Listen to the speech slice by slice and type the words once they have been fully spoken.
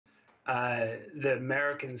The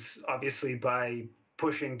Americans, obviously, by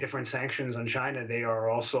pushing different sanctions on China, they are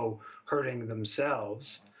also hurting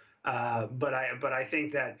themselves. But I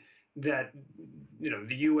think that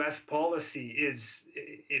the U.S. policy is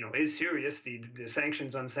serious. The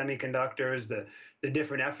sanctions on semiconductors, the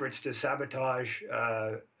different efforts to sabotage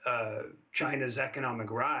China's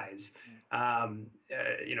economic rise,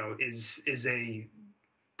 is a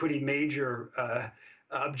pretty major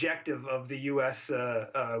objective of the U.S.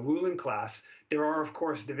 Ruling class. There are, of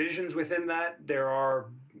course, divisions within that. There are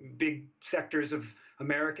big sectors of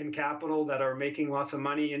American capital that are making lots of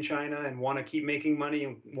money in China and want to keep making money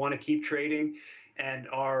and want to keep trading, and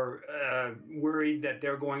are worried that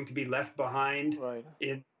they're going to be left behind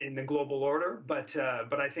in the global order. But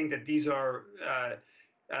I think that these are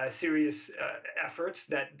serious efforts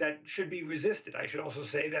that should be resisted. I should also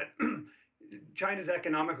say that China's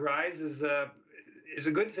economic rise is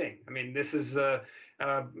a good thing. I mean, this is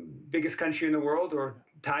biggest country in the world, or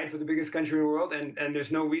tied for the biggest country in the world, and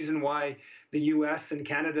there's no reason why the U.S. and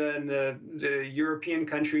Canada and the European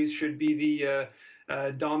countries should be the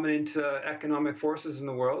dominant economic forces in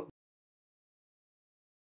the world.